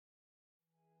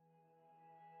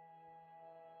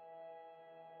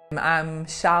I'm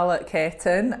Charlotte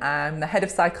Caton. I'm the head of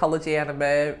psychology and I'm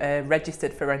a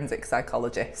registered forensic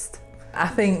psychologist. I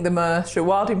think the most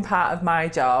rewarding part of my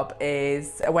job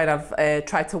is when I've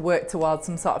tried to work towards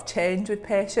some sort of change with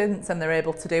patients and they're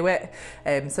able to do it,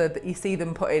 so that you see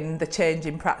them putting the change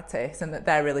in practice and that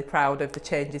they're really proud of the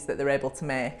changes that they're able to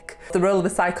make. The role of a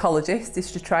psychologist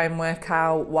is to try and work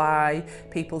out why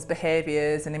people's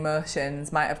behaviours and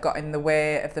emotions might have got in the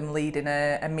way of them leading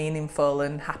a meaningful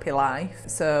and happy life.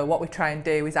 So what we try and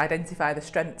do is identify the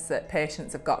strengths that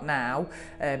patients have got now,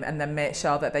 and then make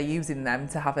sure that they're using them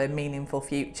to have a meaningful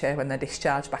future when they're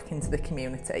discharged back into the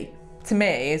community. To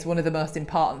me, is one of the most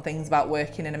important things about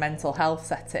working in a mental health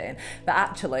setting, that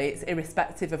actually it's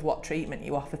irrespective of what treatment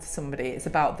you offer to somebody, it's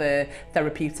about the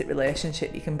therapeutic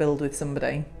relationship you can build with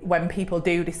somebody. When people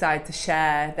do decide to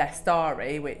share their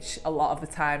story, which a lot of the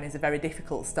time is a very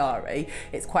difficult story,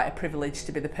 it's quite a privilege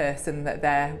to be the person that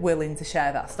they're willing to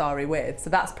share that story with. So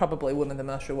that's probably one of the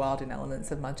most rewarding elements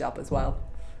of my job as well.